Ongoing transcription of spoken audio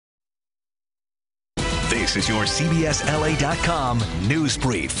This is your CBSLA.com news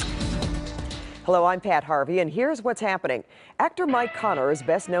brief. Hello, I'm Pat Harvey, and here's what's happening. Actor Mike Connors,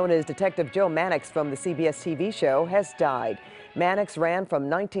 best known as Detective Joe Mannix from the CBS TV show, has died. Mannix ran from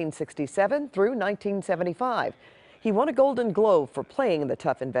 1967 through 1975. He won a Golden Globe for playing the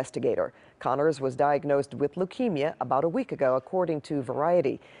tough investigator. Connors was diagnosed with leukemia about a week ago, according to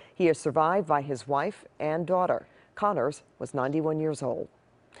Variety. He is survived by his wife and daughter. Connors was 91 years old.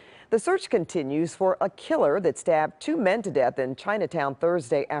 The search continues for a killer that stabbed two men to death in Chinatown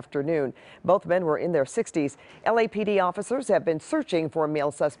Thursday afternoon. Both men were in their 60s. LAPD officers have been searching for a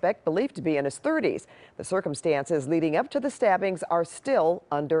male suspect believed to be in his 30s. The circumstances leading up to the stabbings are still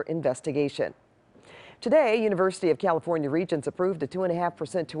under investigation. Today, University of California Regents approved a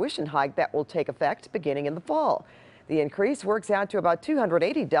 2.5% tuition hike that will take effect beginning in the fall. The increase works out to about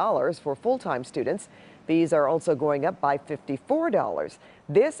 $280 for full-time students. Fees are also going up by $54.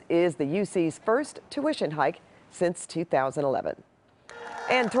 This is the UC's first tuition hike since 2011.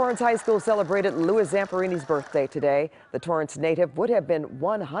 And Torrance High School celebrated Louis Zamperini's birthday today. The Torrance native would have been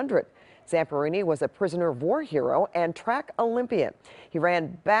 100. Zamperini was a prisoner of war hero and track Olympian. He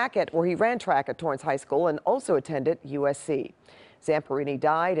ran track at Torrance High School and also attended USC. Zamperini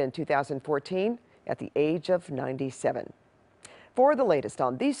died in 2014 at the age of 97. For the latest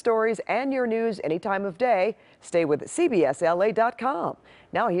on these stories and your news any time of day, stay with CBSLA.com.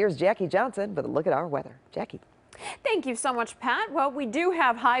 Now here's Jackie Johnson with a look at our weather. Jackie. Thank you so much, Pat. Well, we do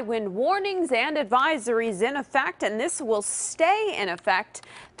have high wind warnings and advisories in effect, and this will stay in effect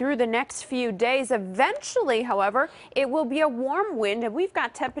through the next few days. Eventually, however, it will be a warm wind, and we've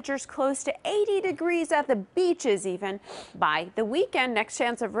got temperatures close to 80 degrees at the beaches even by the weekend. Next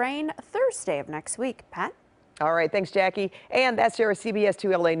chance of rain Thursday of next week. Pat? All right, thanks, Jackie. And that's your CBS 2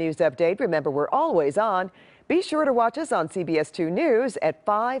 LA News Update. Remember, we're always on. Be sure to watch us on CBS 2 News at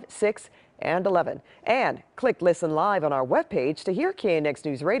 5, 6, and 11. And click Listen Live on our webpage to hear KNX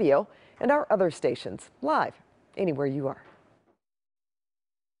News Radio and our other stations live anywhere you are.